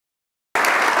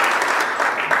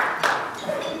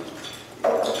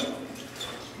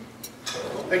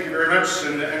much,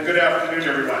 and good afternoon,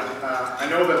 everyone. I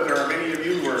know that there are many of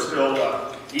you who are still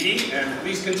eating, and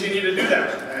please continue to do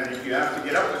that. And if you have to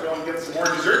get up to go and get some more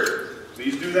dessert,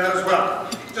 please do that as well.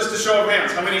 Just a show of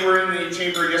hands, how many were in the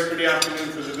chamber yesterday afternoon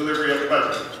for the delivery of the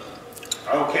budget?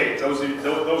 Okay, those can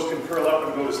curl up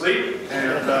and go to sleep,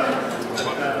 and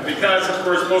because, of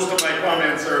course, most of my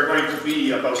comments are going to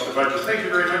be about the budget. Thank you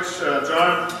very much,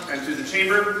 John, and to the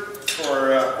chamber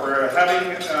for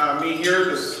having me here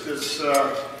this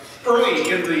early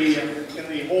in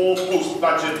the whole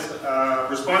post-budget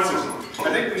responses. I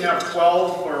think we have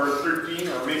 12 or 13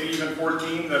 or maybe even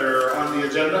 14 that are on the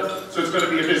agenda, so it's going to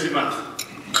be a busy month.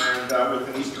 And with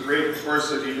an Easter break, of course,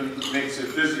 it even makes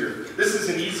it busier. This is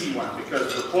an easy one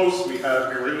because we're close.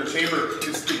 We're in the chamber.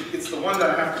 It's the one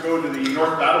that I have to go to the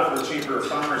North Battleford Chamber of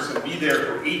Commerce and be there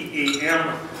for 8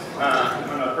 a.m.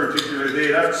 On a particular day.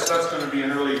 That's going to be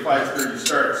an early 5:30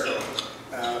 start. So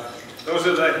those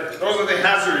are the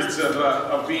hazards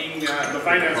of being the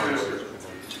finance minister.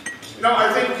 You know,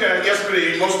 I think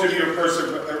yesterday most of you, of course,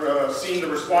 have seen the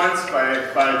response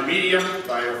by media,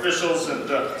 by officials, and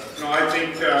you know, I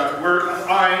think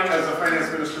I, as a finance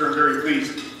minister, am very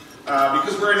pleased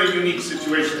because we're in a unique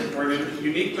situation. We're in a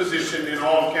unique position in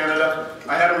all of Canada.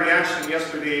 I had a reaction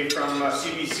yesterday from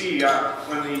CBC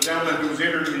when the gentleman who was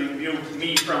interviewing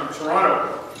me from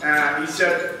Toronto, he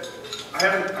said, I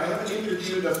haven't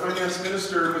interviewed a finance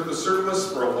minister with a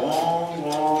surplus for a long,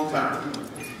 long time.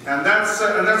 And that's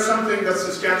something that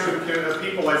Saskatchewan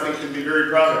people, I think, can be very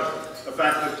proud of. The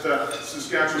fact that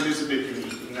Saskatchewan is a bit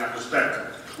unique in that respect.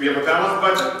 We have a balanced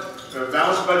budget. We have a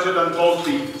balanced budget on both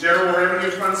the general revenue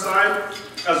fund side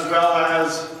as well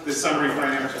as the summary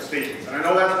financial statements. And I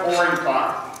know that's boring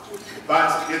talk,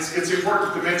 but it's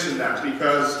important to mention that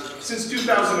because since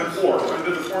 2004,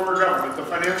 under the former government, the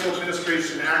Financial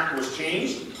Administration Act was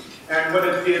changed. And what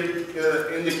it did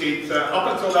indicate, up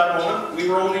until that moment, we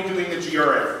were only doing a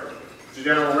GRF, the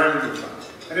General Revenue Fund.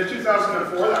 And in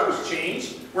 2004, that was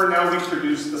changed, where now we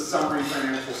produce the summary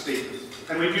financial statements.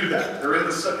 And we do that. They're in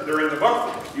the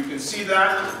book. You can see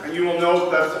that, and you will note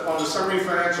that on the summary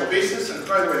financial basis, and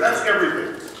by the way, that's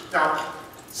everything. Now,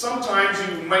 sometimes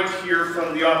you might hear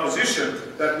from the opposition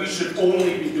that we should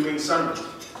only be doing summaries.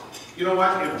 You know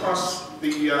what? Across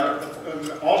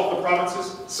all of the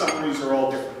provinces, summaries are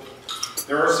all different.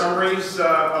 There are summaries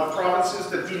of provinces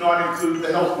that do not include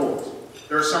the health boards.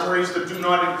 There are summaries that do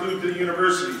not include the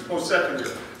universities,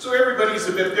 post-secondary. So everybody's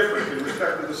a bit different in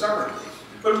respect to the summary.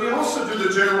 But we also do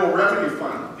the General Revenue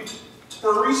Fund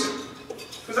for a reason.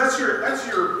 Because that's your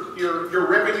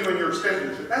revenue and your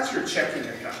expenditure. That's your checking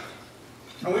account.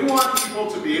 And we want people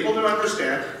to be able to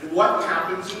understand what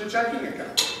happens in the checking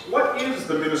account. What is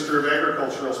the Minister of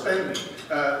Agriculture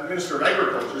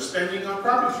spending on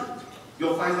crop insurance?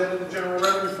 You'll find that in the General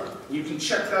Revenue Fund. You can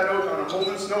check that out on a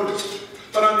moment's notice.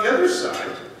 But on the other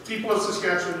side, people of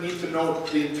Saskatchewan need to know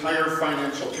the entire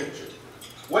financial picture.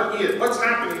 What's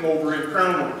happening over in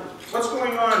Crown? What's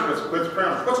going on with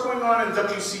Crown? What's going on in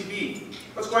WCB?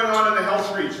 What's going on in the health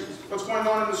regions? What's going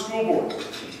on in the school board?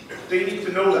 They need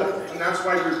to know that. And that's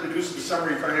why we produce the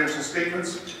summary financial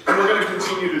statements. And we're going to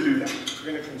continue to do that.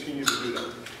 We're going to continue to do that.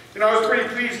 You know, I was pretty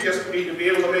pleased yesterday to be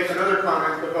able to make another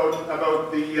comment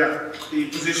about the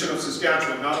position of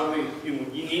Saskatchewan, not only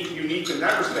unique in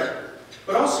that respect,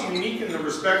 but also unique in the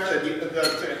respect that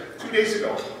 2 days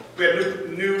ago we had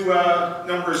new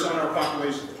numbers on our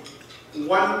population.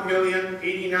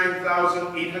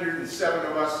 1,089,807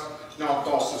 of us now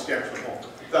call Saskatchewan home,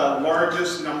 the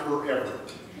largest number ever.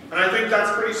 And I think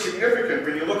that's pretty significant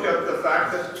when you look at the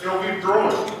fact that, you know, we've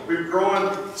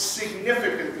grown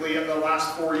significantly in the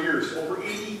last 4 years, over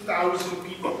 80,000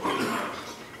 people.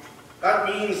 That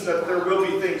means that there will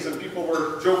be things, and people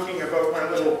were joking about my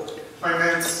little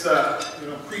finance,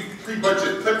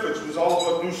 pre-budget clip, which was all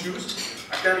about new shoes.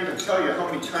 I can't even tell you how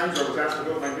many times I was asked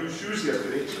about my new shoes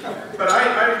yesterday. But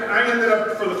I ended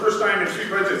up, for the first time in 3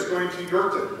 budgets, going to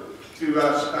Yorkton, to a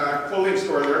clothing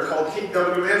store there called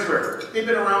KW Menswear. They've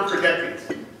been around for decades.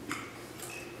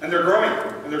 And they're growing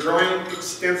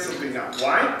extensively now.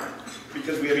 Why?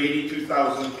 Because we have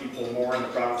 82,000 people more in the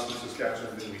province of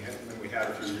Saskatchewan than we had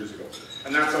a few years ago.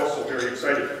 And that's also very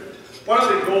exciting. One of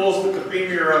the goals that the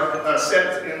Premier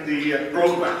set in the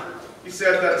growth plan, he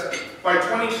said that by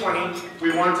 2020,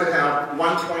 we want to have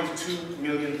 1.2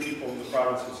 million people in the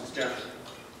province of Saskatchewan.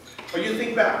 But you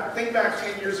think back 10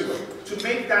 years ago. To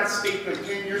make that statement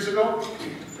 10 years ago,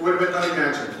 it would have been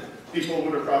unimaginable. People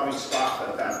would have probably scoffed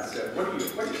at that and said, what are you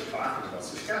talking about?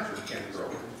 Saskatchewan can't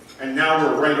grow. And now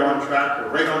we're right on track.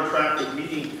 We're right on track with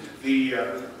meeting the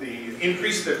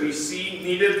increase that we see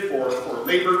needed for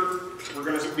labor. We're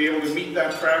going to be able to meet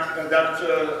that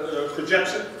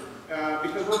projection.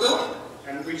 because we're growing.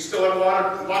 And we still have a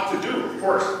lot to do, of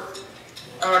course.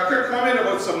 Quick comment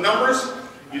about some numbers.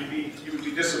 You would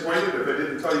be disappointed if I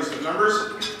didn't tell you some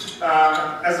numbers.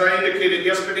 As I indicated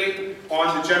yesterday,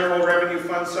 on the general revenue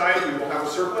fund side, we will have a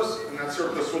surplus, and that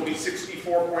surplus will be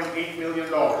 $64.8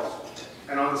 million.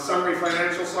 And on the summary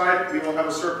financial side, we will have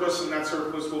a surplus, and that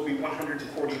surplus will be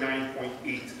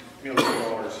 $149.8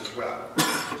 million as well.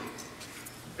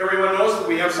 Everyone knows that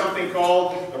we have something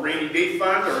called the Rainy Day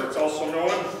Fund, or it's also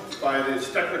known by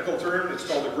this technical term, it's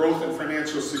called the Growth and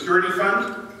Financial Security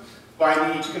Fund. By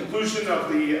the conclusion of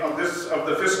the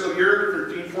fiscal year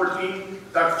 13-14,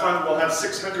 that fund will have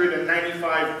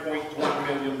 $695.1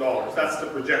 million. That's the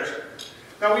projection.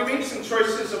 Now, we made some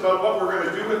choices about what we're going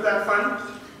to do with that fund.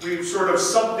 We've sort of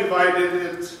subdivided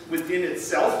it within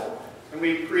itself, and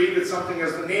we created something,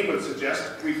 as the name would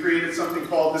suggest, we created something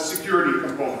called the security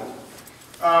component.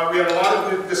 We had a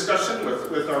lot of discussion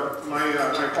with my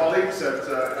colleagues at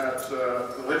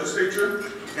the legislature,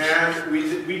 and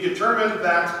we determined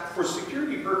that for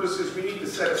security purposes we need to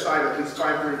set aside at least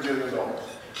 $500 million.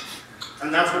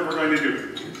 And that's what we're going to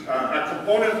do. A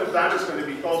component of that is going to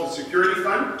be called the security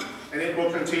fund, and it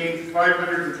will contain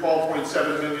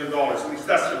 $512.7 million. At least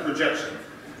that's the projection.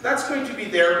 That's going to be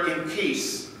there in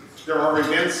case there are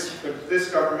events that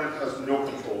this government has no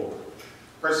control over.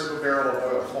 The price of a barrel of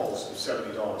oil falls to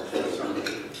 $70 for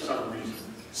some reason.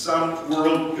 Some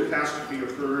world catastrophe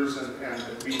occurs, and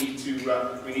we need to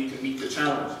meet the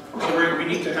challenge. So we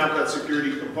need to have that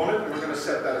security component, and we're going to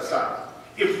set that aside.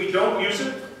 If we don't use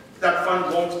it, that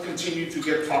fund won't continue to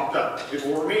get topped up. It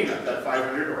will remain at that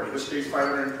 500, or in this case,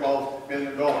 $512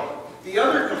 million. The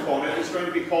other component is going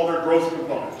to be called our growth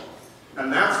component.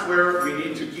 And that's where we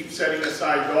need to keep setting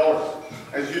aside dollars.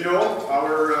 As you know,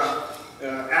 our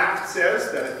Act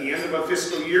says that at the end of a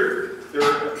fiscal year, when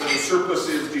the surplus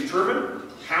is determined,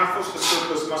 half of the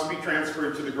surplus must be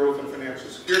transferred to the Growth and Financial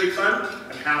Security Fund,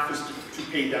 and half is to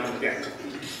pay down debt.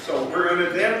 So we're going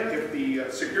to then, if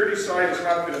the security side has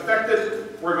not been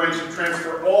affected, we're going to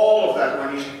transfer all of that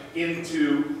money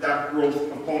into that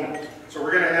growth component. So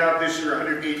we're going to have this year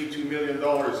 $182 million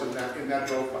in that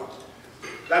growth fund.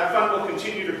 That fund will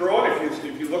continue to grow, and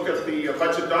if you look at the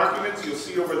budget documents, you'll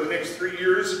see over the next 3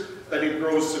 years that it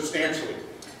grows substantially.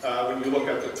 When you look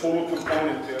at the total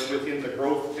component within the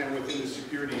growth and within the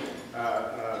security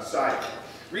side.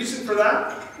 Reason for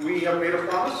that, we have made a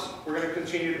promise. We're going to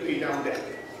continue to pay down debt.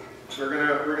 We're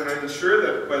going to ensure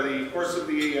that by the course of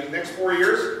the next 4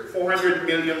 years, $400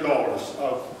 million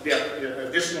of debt,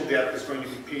 additional debt, is going to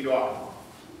be paid off.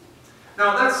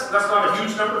 Now, that's not a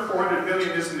huge number. 400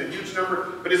 million isn't a huge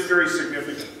number, but it's very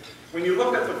significant. When you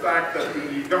look at the fact that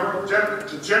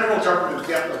the general government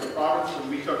debt of the province when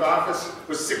we took office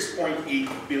was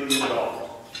 $6.8 billion.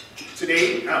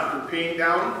 Today, after paying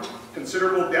down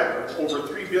considerable debt of over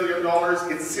 $3 billion,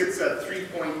 it sits at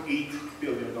 $3.8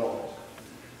 billion.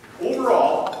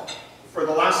 Overall, for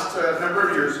the last number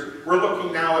of years, we're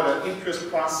looking now at an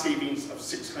interest cost savings of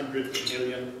 $600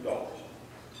 million.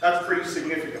 That's pretty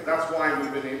significant. That's why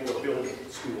we've been able to build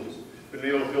schools, been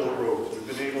able to build roads,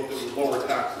 we've been able to lower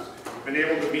taxes, been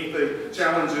able to meet the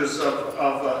challenges of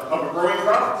a growing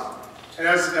province. And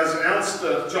as announced,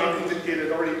 John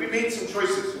indicated already, we made some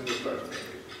choices in this budget.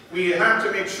 We had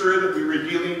to make sure that we were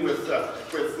dealing with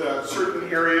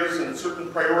certain areas and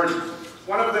certain priorities.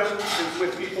 One of them is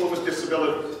with people with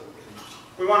disabilities.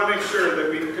 We want to make sure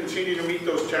that we continue to meet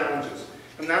those challenges.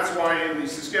 And that's why in the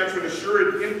Saskatchewan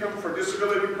Assured Income for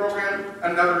Disability Program,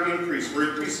 another increase.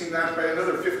 We're increasing that by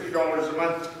another $50 a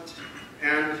month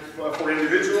and for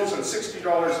individuals and $60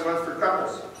 a month for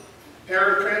couples.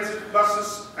 Paratransit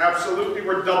buses, absolutely,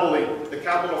 we're doubling the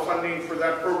capital funding for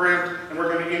that program, and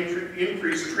we're going to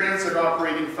increase transit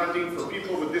operating funding for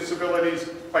people with disabilities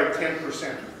by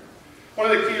 10%. One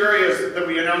of the key areas that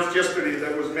we announced yesterday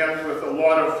that was met with a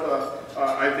lot of,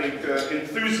 I think,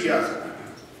 enthusiasm,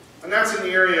 and that's in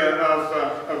the area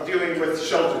of dealing with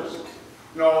shelters.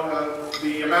 You know,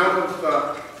 the amount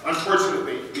of,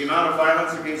 unfortunately, the amount of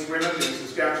violence against women in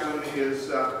Saskatchewan is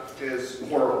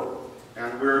horrible.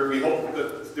 And we hope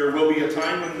that there will be a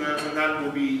time when that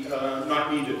will be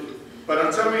not needed. But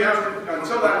until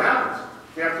that happens,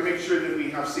 we have to make sure that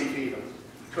we have safe havens.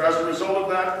 So as a result of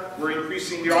that, we're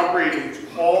increasing the operating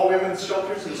to all women's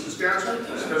shelters in Saskatchewan,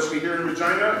 especially here in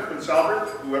Regina and Prince Albert,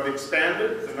 who have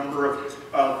expanded the number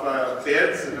of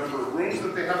beds, the number of rooms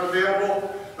that they have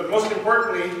available. But most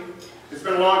importantly, it's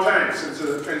been a long time since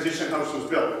the transition house was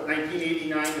built,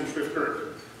 1989 in Swift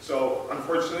Current. So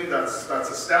unfortunately, that's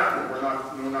a stat that we're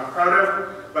not proud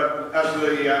of. But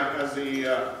as the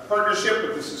partnership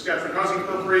with the Saskatchewan Housing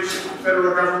Corporation, the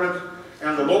federal government,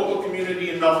 and the local community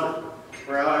in Melfort,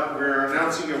 we're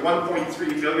announcing a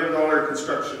 $1.3 million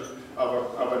construction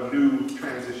of a new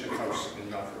transition house in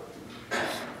Melfort.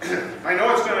 I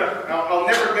know it's I'll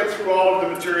never get through all of the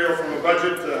material from the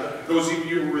budget. Those of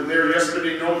you who were there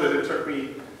yesterday know that it took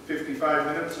me 55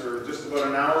 minutes or just about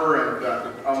an hour, and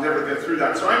I'll never get through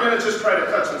that. So I'm going to just try to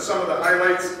touch on some of the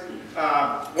highlights.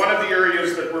 One of the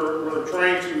areas that we're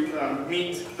trying to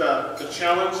meet the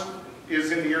challenge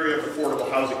is in the area of affordable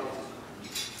housing.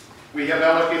 We have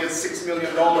allocated $6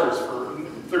 million for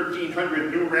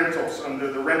 1,300 new rentals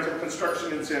under the rental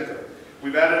construction incentive.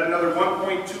 We've added another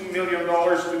 $1.2 million to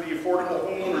the affordable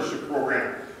homeownership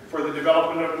program for the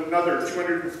development of another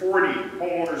 240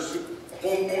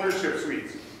 homeownership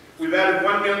suites. We've added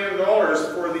 $1 million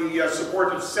for the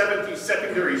support of 70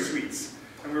 secondary suites,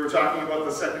 and we were talking about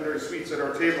the secondary suites at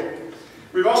our table.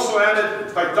 We've also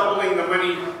added, by doubling the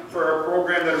money for a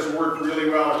program that has worked really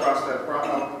well across the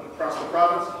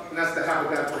province, and that's the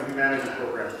Habitat for Humanity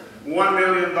program. $1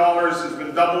 million has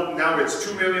been doubled, now it's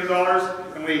 $2 million,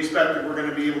 and we expect that we're going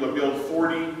to be able to build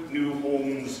 40 new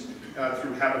homes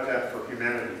through Habitat for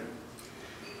Humanity.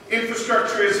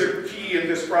 Infrastructure is a key in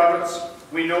this province.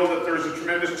 We know that there's a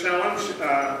tremendous challenge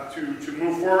to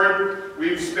move forward.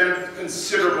 We've spent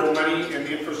considerable money in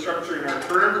the infrastructure in our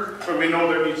term, but we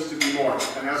know there needs to be more.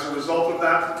 And as a result of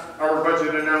that, our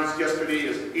budget announced yesterday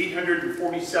is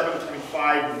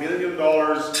 $847.5 million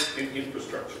in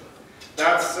infrastructure.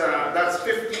 That's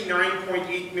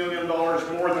 $59.8 million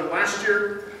more than last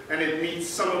year, and it meets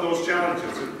some of those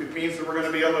challenges. It means that we're going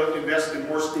to be able to invest in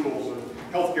more schools and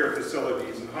healthcare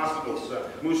facilities and hospitals.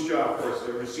 Moose Jaw, of course,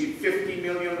 they received $50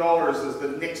 million as the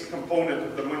next component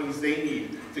of the monies they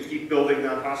need to keep building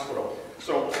that hospital.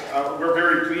 So we're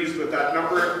very pleased with that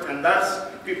number, and that's,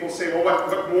 people say, well,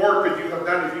 what more could you have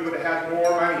done if you would have had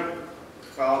more money?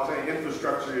 Well, I'll tell you,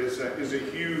 infrastructure is a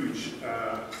huge,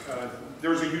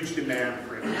 there's a huge demand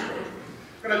for infrastructure.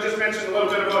 I'm going to just mention a little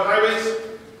bit about highways.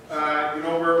 You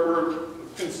know, we're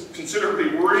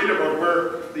considerably worried about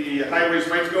where the highways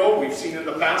might go. We've seen in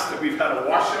the past that we've had a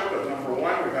washout of number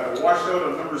 1, we've had a washout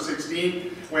of number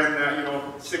 16 when, you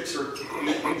know, 6 or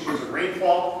 8 inches of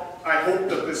rainfall. I hope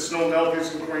that this snow melt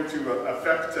isn't going to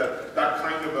affect that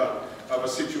kind of a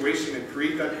situation and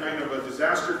create that kind of a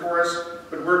disaster for us.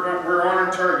 But we're on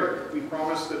our target. We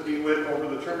promised that we would, over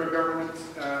the term of government,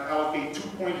 allocate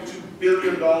 $2.2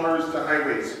 billion to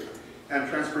highways and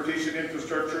transportation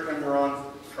infrastructure, and we're on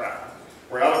track.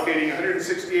 We're allocating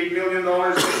 $168 million to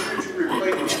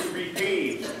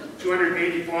repave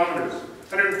 280 kilometers,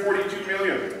 $142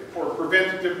 million for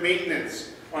preventative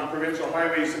maintenance on provincial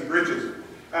highways and bridges.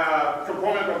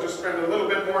 Component I'll just spend a little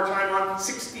bit more time on,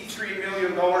 $63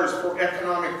 million for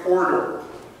economic corridor.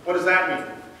 What does that mean?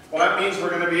 Well, that means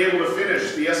we're going to be able to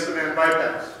finish the Estevan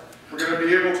bypass. We're going to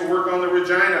be able to work on the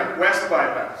Regina West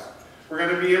bypass. We're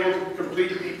going to be able to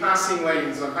complete the passing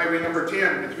lanes on Highway number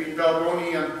 10 between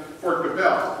Balgony and Fort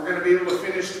Bebel. We're going to be able to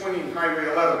finish 20 Highway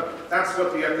 11. That's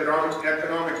what the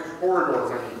economic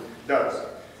corridor money does.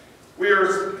 We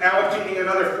are allocating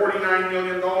another $49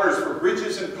 million for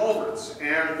bridges and culverts,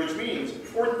 and which means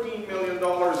 $14 million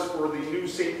for the new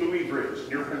St. Louis Bridge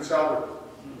near Prince Albert.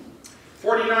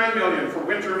 $49 million for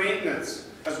winter maintenance,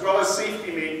 as well as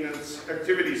safety maintenance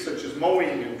activities such as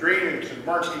mowing and drainage and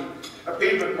marking,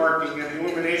 pavement marking and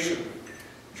illumination.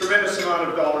 Tremendous amount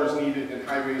of dollars needed in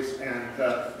highways, and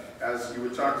as you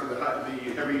would talk to the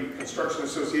Heavy Construction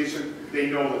Association, they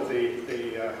know that they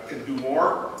can do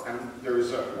more, and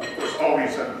there's, of course,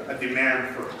 always a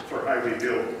demand for highway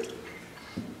build.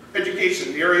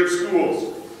 Education, the area of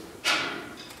schools.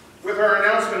 With our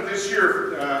announcement this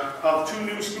year of 2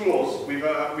 new schools, we've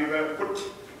put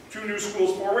 2 new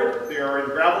schools forward. They are in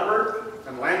Gravelburg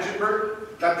and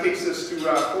Langenburg. That takes us to,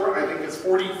 I think it's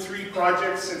 43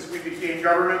 projects since we became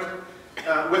government.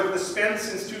 With the spend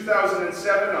since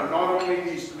 2007 on not only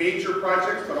these major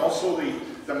projects, but also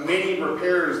the many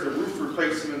repairs, the roof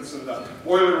replacements and the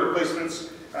boiler replacements,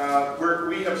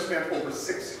 we have spent over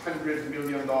 $600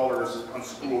 million on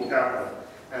school capital.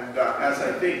 And as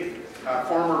I think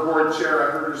former board chair,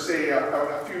 I heard her say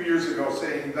a few years ago,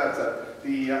 saying that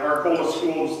our Arcola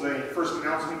School is the first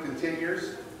announcement in 10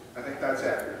 years. I think that's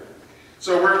accurate.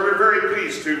 So we're very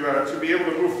pleased to be able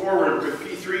to move forward with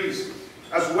P3s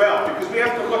as well, because we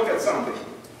have to look at something.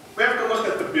 We have to look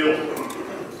at the bill.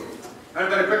 I'm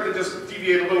going to quickly just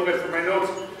deviate a little bit from my notes.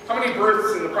 How many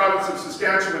births in the province of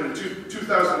Saskatchewan in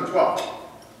 2012?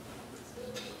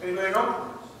 Anybody know?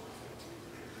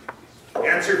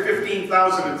 Answer,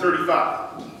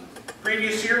 15,035.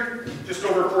 Previous year, just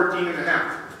over 14 and a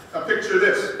half. Now picture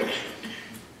this.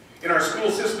 In our school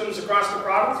systems across the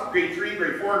province, grade 3,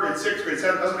 grade 4, grade 6, grade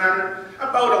 7, doesn't matter,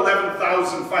 about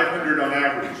 11,500 on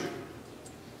average.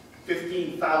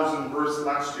 15,000 versus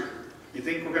last year. You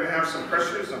think we're going to have some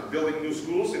pressures on building new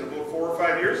schools in about 4 or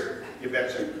 5 years? You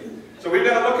betcha. So we've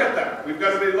got to look at that. We've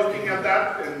got to be looking at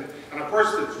that, and of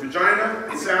course it's Regina,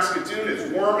 it's Saskatoon,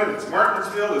 it's Warman, it's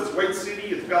Martinsville, it's White City,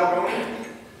 it's Balgonie.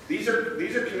 These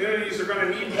are communities that are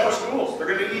going to need more schools. They're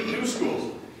going to need new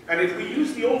schools. And if we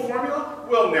use the old formula,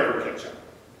 we'll never catch up.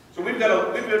 So we've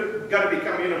got to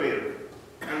become innovative.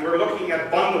 And we're looking at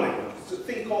bundling. It's a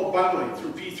thing called bundling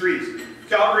through P3s.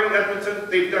 Calgary and Edmonton,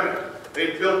 they've done it.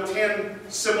 They've built 10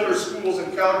 similar schools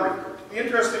in Calgary. The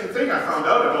interesting thing I found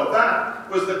out about that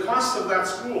was the cost of that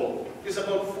school is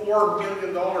about $4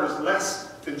 million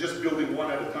less than just building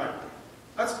one at a time.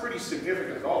 That's pretty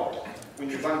significant dollars when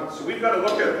you bundle. So we've got to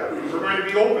look at that. We're going to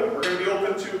be open. We're going to be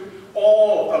open to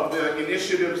all of the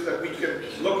initiatives that we can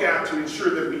look at to ensure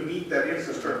that we meet that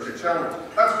infrastructure challenge.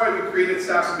 That's why we created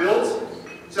SAS Builds.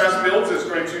 SAS Builds is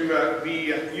going to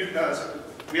be,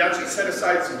 we actually set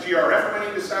aside some GRF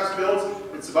money to SAS Builds.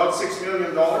 It's about $6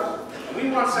 million. And we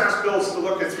want SAS Builds to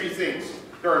look at 3 things.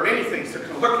 There are many things to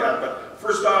look at, but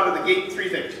first out of the gate, 3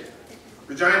 things.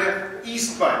 Regina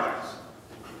East bypass.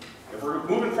 If we're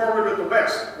moving forward with the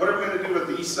west, what are we going to do with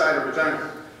the east side of Regina?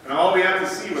 And all we had to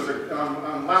see was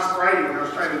on last Friday when I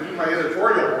was trying to do my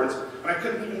editorial boards, and I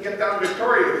couldn't even get down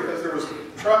Victoria because there was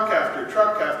truck after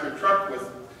truck after truck with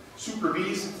Super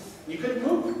Bs, and you couldn't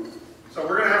move. So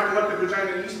we're going to have to look at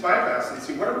Regina East bypass and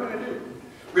see what are we going to do.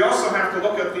 We also have to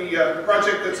look at the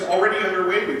project that's already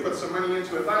underway. We put some money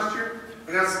into it last year,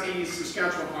 and that's the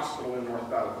Saskatchewan Hospital in North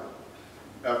Battleford.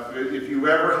 If you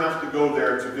ever have to go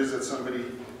there to visit somebody,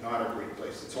 not a great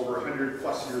place. It's over 100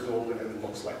 plus years old and it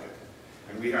looks like it.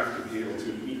 And we have to be able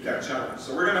to meet that challenge.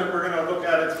 So we're going to look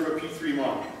at it through a P3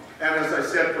 model. And as I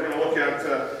said, we're going to look at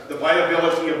the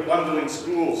viability of bundling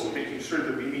schools and making sure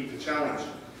that we meet the challenge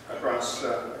across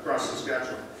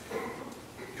Saskatchewan.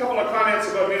 A couple of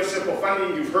comments about municipal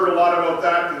funding. You've heard a lot about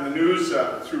that in the news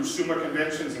through SUMA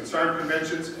conventions and SARM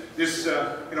conventions. This,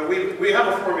 we have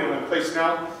a formula in place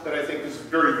now that I think is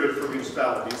very good for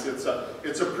municipalities. It's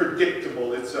a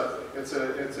predictable. It's a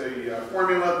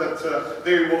formula that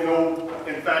they will know.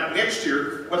 In fact, next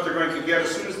year what they're going to get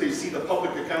as soon as they see the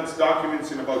public accounts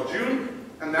documents in about June,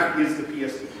 and that is the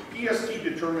PST. PST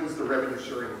determines the revenue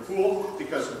sharing pool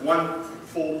because 1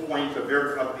 full point of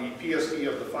the PST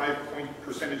of the 5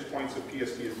 percentage points of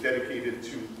PST is dedicated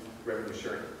to revenue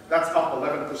sharing. That's up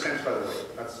 11% by the way.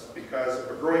 That's because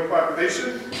of a growing population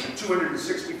and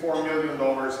 $264 million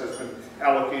has been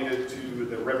allocated to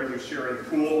the revenue sharing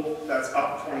pool. That's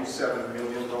up $27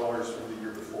 million from the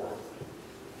year before.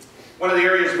 One of the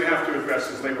areas we have to address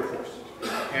is labor force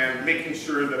and making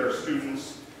sure that our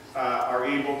students are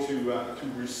able to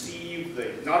receive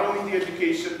not only the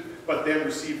education, but then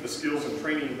receive the skills and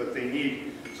training that they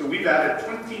need. So we've added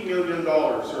 $20 million,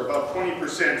 or about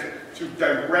 20%, to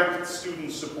direct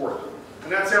student support.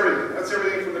 And that's everything. That's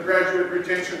everything from the graduate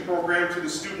retention program to the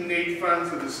student aid fund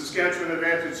to the Saskatchewan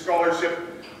Advantage Scholarship.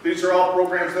 These are all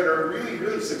programs that are really,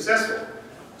 really successful.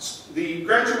 The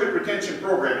graduate retention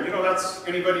program, that's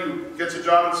anybody who gets a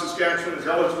job in Saskatchewan is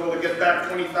eligible to get back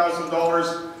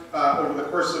 $20,000 over the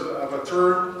course of a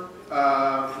term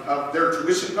of their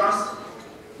tuition costs.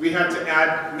 We had to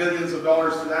add millions of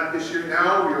dollars to that this year.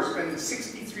 Now we are spending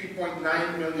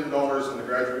 $63.9 million on the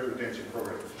graduate retention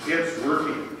program. It's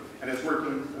working, and it's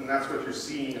working, and that's what you're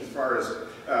seeing as far as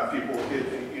people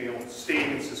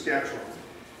staying in Saskatchewan.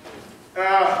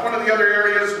 One of the other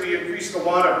areas, we increased a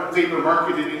lot of labor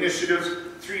marketed initiatives,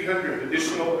 300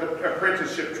 additional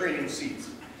apprenticeship training seats,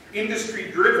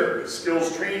 industry-driven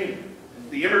skills training,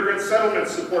 the immigrant settlement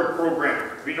support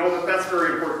program. We know that that's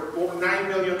very important. Over $9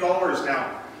 million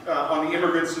now on the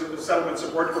immigrant settlement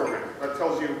support program. That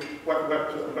tells you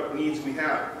what needs we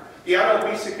have. The adult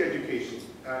basic education,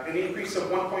 an increase of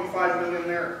 $1.5 million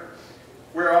there.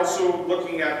 We're also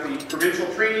looking at the provincial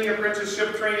training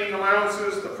apprenticeship training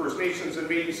allowances, the First Nations and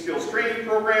Métis skills training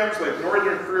programs like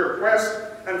Northern Career Quest.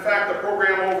 In fact, the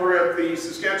program over at the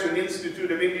Saskatchewan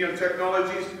Institute of Indian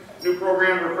Technologies, new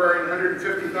program requiring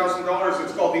 $150,000.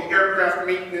 It's called the Aircraft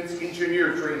Maintenance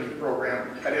Engineer Training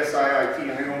Program at SIIT,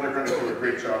 and I know they're going to do a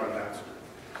great job in that.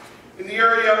 In the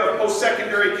area of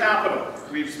post-secondary capital,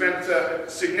 we've spent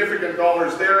significant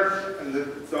dollars there, and the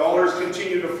dollars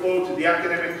continue to flow to the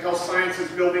Academic Health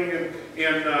Sciences building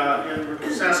in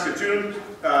Saskatoon.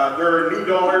 There are new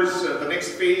dollars. The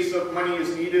next phase of money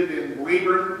is needed in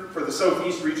Weyburn for the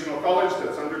Southeast Regional College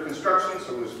that's under construction,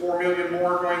 so there's $4 million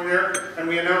more going there. And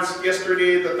we announced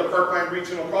yesterday that the Parkland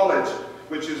Regional College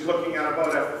which is looking at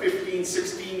about a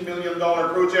 $15–16 million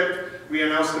project. We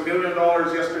announced $1 million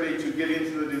yesterday to get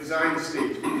into the design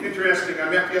stage. Interesting, I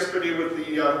met yesterday with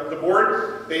the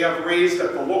board. They have raised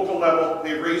at the local level,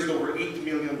 they've raised over $8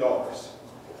 million.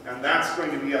 And that's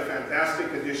going to be a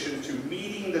fantastic addition to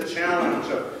meeting the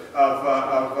challenge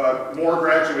of more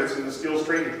graduates in the skills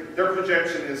training. Their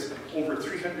projection is over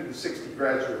 360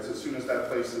 graduates as soon as that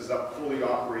place is up fully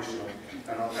operational,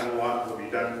 and a lot will be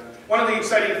done. One of the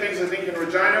exciting things I think in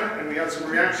Regina, and we had some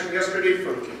reaction yesterday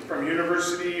from the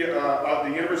University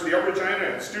of Regina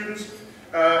and students,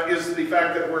 is the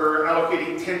fact that we're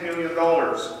allocating $10 million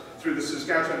through the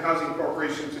Saskatchewan Housing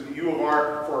Corporation to the U of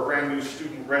R for a brand new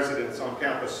student residence on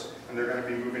campus, and they're going to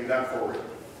be moving that forward.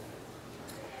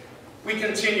 We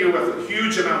continue with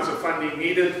huge amounts of funding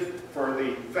needed for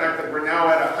the fact that we're now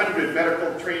at 100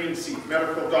 medical training seats,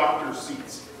 medical doctor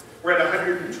seats. We're at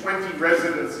 120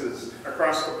 residences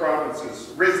across the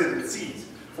provinces, residencies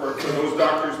for those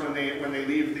doctors when they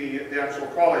leave the actual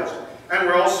college. And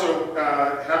we're also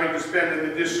having to spend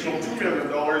an additional $2 million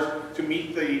to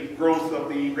meet the growth of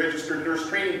the registered nurse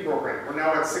training program. We're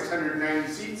now at 690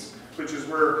 seats, which is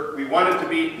where we wanted to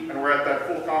be, and we're at that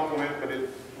full complement, but it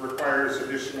requires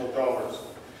additional dollars.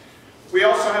 We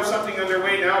also have something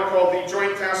underway now called the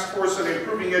Joint Task Force on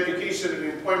Improving Education and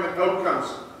Employment Outcomes,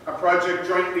 a project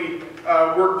jointly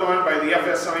worked on by the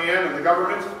FSIN and the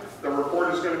government. The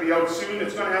report is going to be out soon.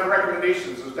 It's going to have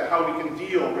recommendations as to how we can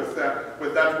deal with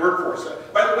that workforce.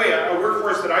 By the way, a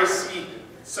workforce that I see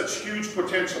such huge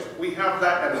potential. We have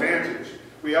that advantage.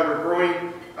 We have a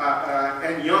growing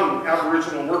and young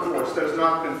Aboriginal workforce that has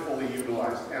not been fully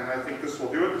utilized, and I think this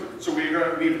will do it. So we've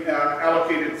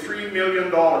allocated $3 million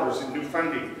in new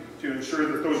funding to ensure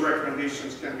that those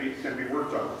recommendations can be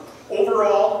worked on.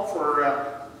 Overall, for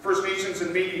First Nations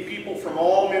and Métis people from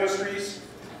all ministries,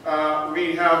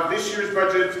 we have this year's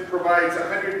budget provides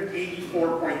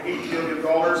 $184.8 million,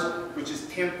 which is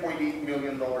 $10.8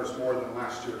 million more than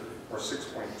last year, or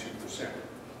 6.2%.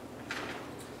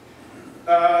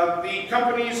 The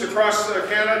companies across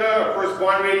Canada, of course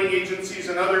bond rating agencies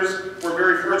and others, we're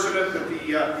very fortunate that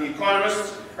the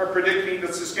economists are predicting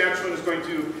that Saskatchewan is going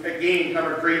to again have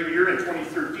a great year in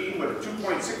 2013 with a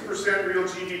 2.6% real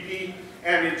GDP,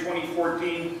 and in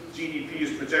 2014 GDP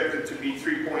is projected to be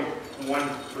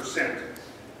 3.1%.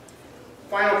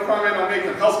 Final comment I'll make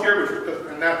on healthcare,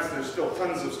 and there's still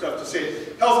tons of stuff to say.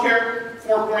 Healthcare,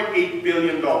 $4.8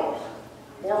 billion.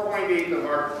 4.8 of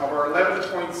our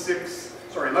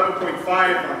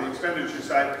 11.5 on the expenditure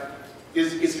side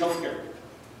is healthcare.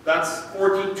 That's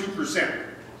 42%.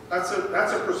 That's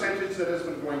a percentage that has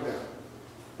been going down.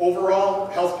 Overall,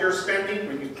 healthcare spending,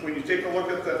 when you take a look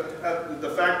at the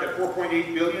fact that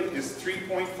 4.8 billion is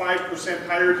 3.5%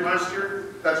 higher than last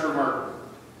year, that's remarkable.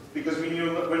 Because when we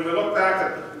look back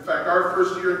at, in fact, our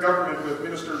first year in government with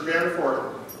Minister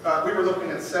Danforth, we were looking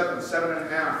at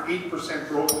 7.5%, 8%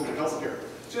 growth in healthcare.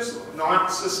 Just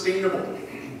not sustainable.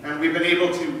 And we've been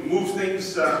able to move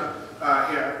things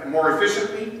more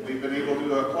efficiently. We've been able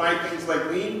to apply things like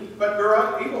lean, but we're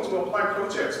able to apply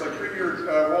projects like Premier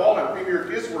Wall and Premier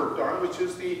Giz worked on, which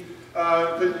is the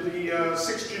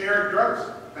 6 generic drugs.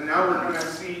 And now we're going to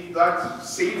see that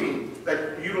saving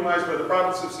that utilized by the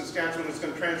province of Saskatchewan is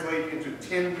going to translate into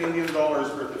 $10 million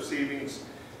worth of savings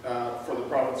for the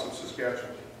province of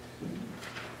Saskatchewan.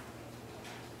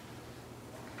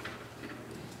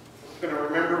 I'm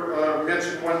going to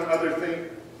mention one other thing.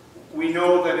 We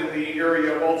know that in the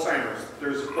area of Alzheimer's,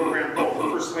 there's a program called the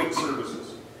First Link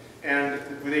Services. And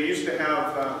they used to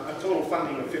have a total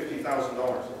funding of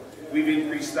 $50,000. We've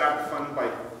increased that fund by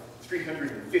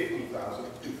 $350,000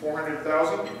 to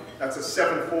 $400,000. That's a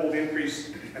 7-fold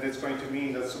increase, and it's going to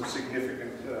mean that some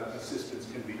significant assistance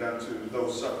can be done to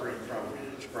those suffering from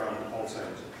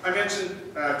Alzheimer's. I mentioned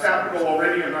capital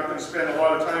already. I'm not going to spend a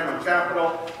lot of time on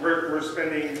capital. We're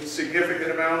spending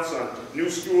significant amounts on new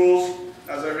schools.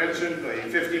 As I mentioned,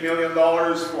 $50 million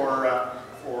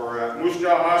for Moose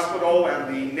Jaw Hospital,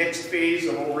 and the next phase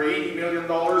of over $80 million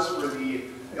for the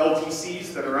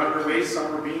LTCs that are underway.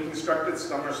 Some are being constructed,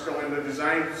 some are still in the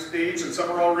design stage, and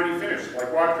some are already finished,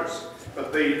 like Watrous.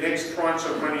 But the next tranche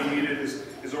of money needed is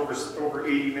over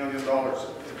 $80 million.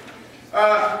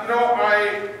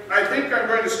 I think I'm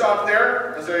going to stop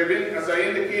there. As I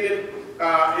indicated,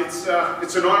 it's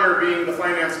an honor being the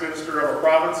finance minister of a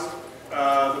province.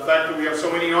 The fact that we have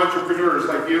so many entrepreneurs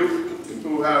like you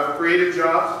who have created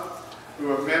jobs, who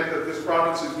have meant that this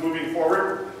province is moving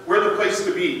forward. We're the place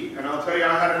to be. And I'll tell you,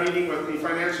 I had a meeting with the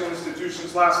financial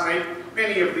institutions last night.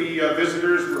 Many of the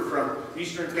visitors were from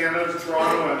Eastern Canada,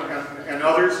 Toronto, and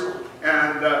others.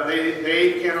 And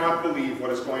they cannot believe what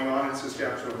is going on in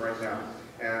Saskatchewan right now.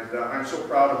 And I'm so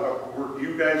proud of what work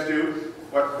you guys do.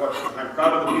 I'm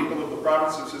proud of the people of the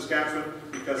province of Saskatchewan,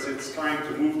 because it's time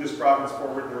to move this province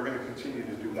forward, and we're going to continue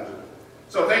to do that.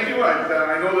 So thank you.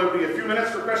 I know there'll be a few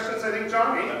minutes for questions, I think,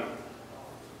 John.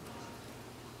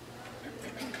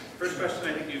 First question,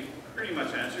 I think you've pretty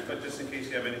much answered, but just in case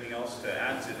you have anything else to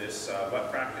add to this,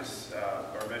 what practice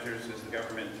or measures is the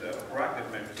government, proactive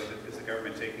measures is the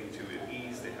government taking to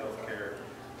ease the healthcare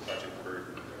budget burden?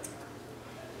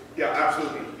 Yeah,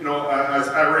 absolutely. You know, as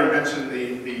I already mentioned,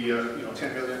 the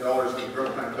 $10 million in the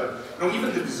growth plan, but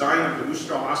even the design of the Moose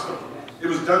Jaw Hospital, it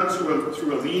was done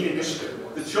through a lean initiative.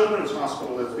 The Children's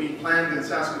Hospital that's being planned in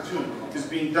Saskatoon is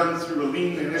being done through a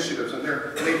lean initiative, and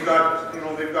they've got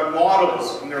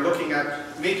models, and they're looking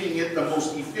at making it the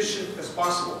most efficient as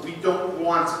possible. We don't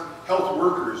want health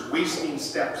workers wasting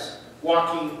steps,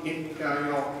 walking in,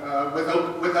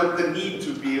 without the need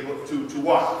to be able to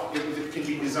walk. It can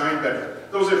be designed better.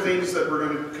 Those are things that we're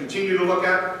going to continue to look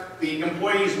at. The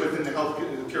employees within the health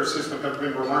care system have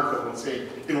been remarkable and saying,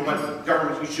 you know what,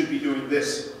 government, you should be doing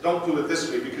this. Don't do it this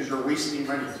way because you're wasting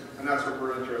money. And that's what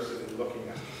we're interested in looking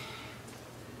at.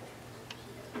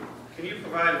 Can you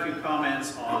provide a few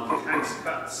comments on tax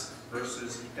cuts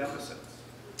versus deficits?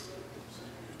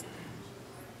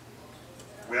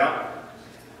 Well,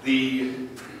 the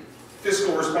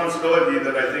fiscal responsibility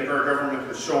that I think our government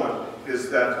has shown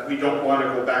is that we don't want to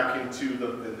go back into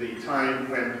the time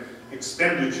when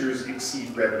expenditures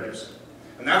exceed revenues.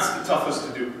 And that's the toughest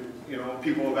to do. You know,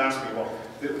 people have asked me, well,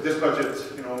 this budget,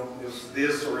 you know, is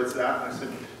this or is that? And I said,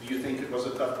 do you think it was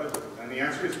a tough budget? And the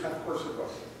answer is, of course it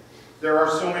was. There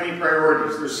are so many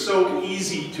priorities. They're so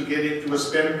easy to get into a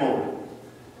spend mode.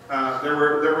 There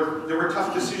were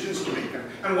tough decisions to make,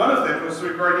 and one of them was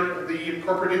regarding the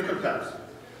corporate income tax.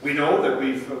 We know that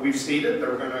we've stated that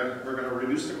we're going to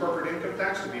reduce the corporate income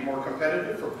tax to be more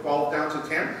competitive from 12 down to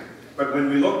 10. But when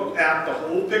we looked at the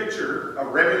whole picture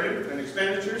of revenue and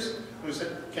expenditures, we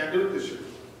said, can't do it this year.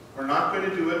 We're not going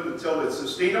to do it until it's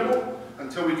sustainable,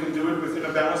 until we can do it within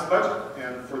a balanced budget.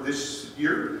 And for this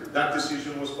year, that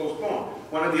decision was postponed.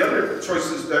 One of the other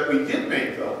choices that we did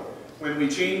make, though, when we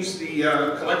changed the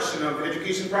collection of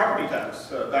education property tax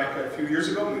back a few years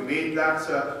ago, we made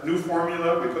that new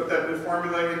formula, we put that new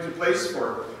formula into place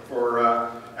for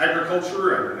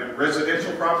agriculture and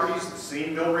residential properties, the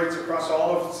same mill rates across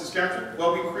all of Saskatchewan.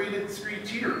 Well, we created 3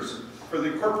 tiers for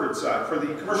the corporate side, for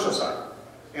the commercial side.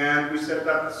 And we said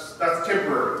that's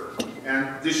temporary.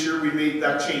 And this year we made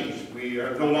that change. We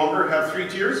no longer have 3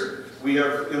 tiers. We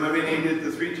have eliminated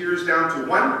the 3 tiers down to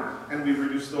 1. And we've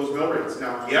reduced those mill rates.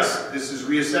 Now, yes, this is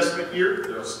reassessment year.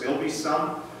 There will still be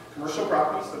some commercial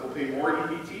properties that will pay more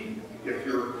EBT. If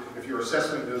your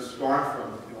assessment has gone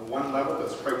from one level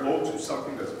that's quite low to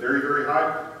something that's very, very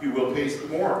high, you will pay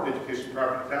more education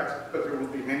property tax, but there will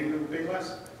be many that will pay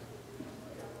less.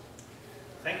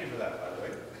 Thank you for that, by the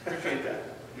way. Appreciate that.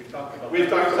 We've talked about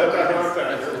that a long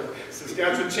time.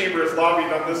 Saskatchewan Chamber has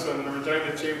lobbied on this one, and the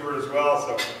Regina Chamber as well.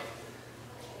 So.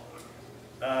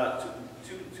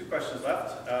 Two questions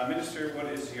left. Minister, what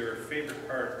is your favorite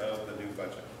part of the new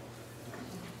budget?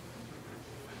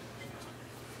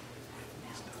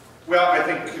 Well, I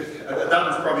think that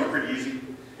one's probably pretty easy.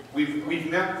 We've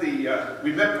met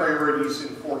priorities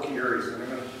in 4 key areas, and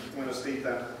I'm going to state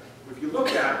that. If you look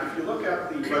at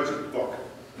the budget book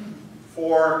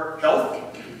for health,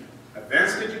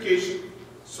 advanced education,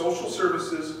 social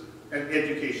services, and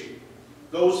education,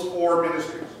 those 4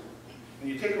 ministries. And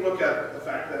you take a look at the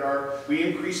fact that we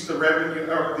increased the revenue,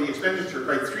 or the expenditure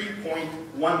by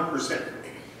 3.1%.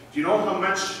 Do you know how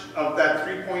much of that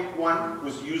 3.1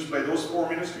 was used by those 4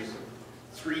 ministries?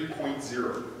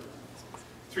 3.0.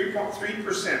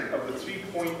 3% of the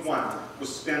 3.1 was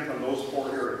spent on those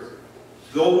 4 areas.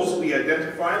 Those we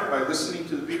identified by listening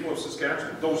to the people of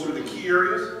Saskatchewan. Those are the key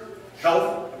areas.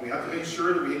 Health, and we have to make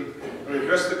sure that we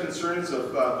address the concerns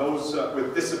of those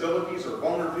with disabilities or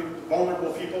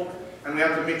vulnerable people. And we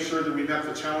have to make sure that we met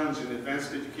the challenge in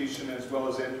advanced education as well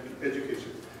as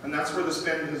education. And that's where the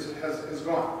spend has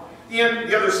gone. And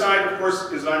the other side, of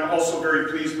course, is I'm also very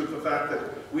pleased with the fact that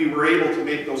we were able to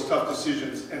make those tough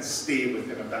decisions and stay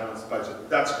within a balanced budget.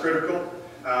 That's critical.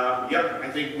 Yep,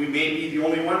 I think we may be the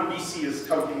only one. BC is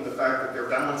touting the fact that they're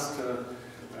balanced.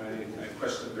 I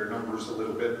questioned their numbers a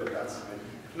little bit, but that's,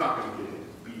 I'm not going to get into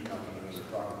beating up on another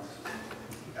province.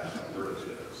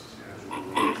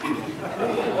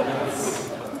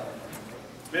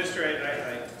 Minister,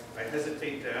 I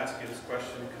hesitate to ask you this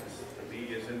question because the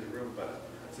media is in the room, but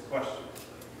it's a question.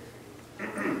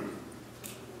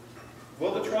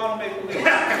 Will the Toronto Maple Leafs make the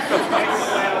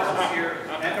playoffs this year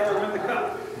and/or win the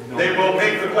cup? They will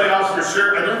make the playoffs for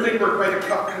sure. I don't think we're quite a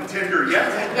cup contender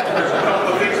yet. There's a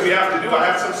couple of things we have to do. I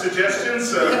have some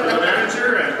suggestions for the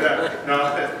manager, and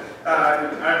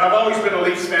I've always been a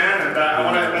Leafs fan, and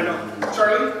I know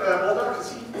Charlie Bulldog,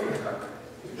 is he?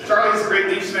 Charlie's a great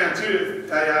Leafs fan too,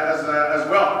 as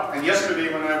well. And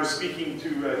yesterday, when I was speaking to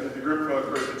the group, of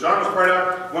course, that John was part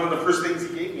of, one of the first things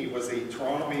he gave me was a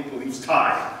Toronto Maple Leafs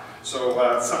tie.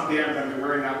 So someday I'm going to be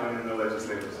wearing that one in the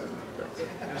Legislative Assembly.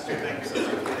 Thank you so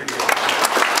much.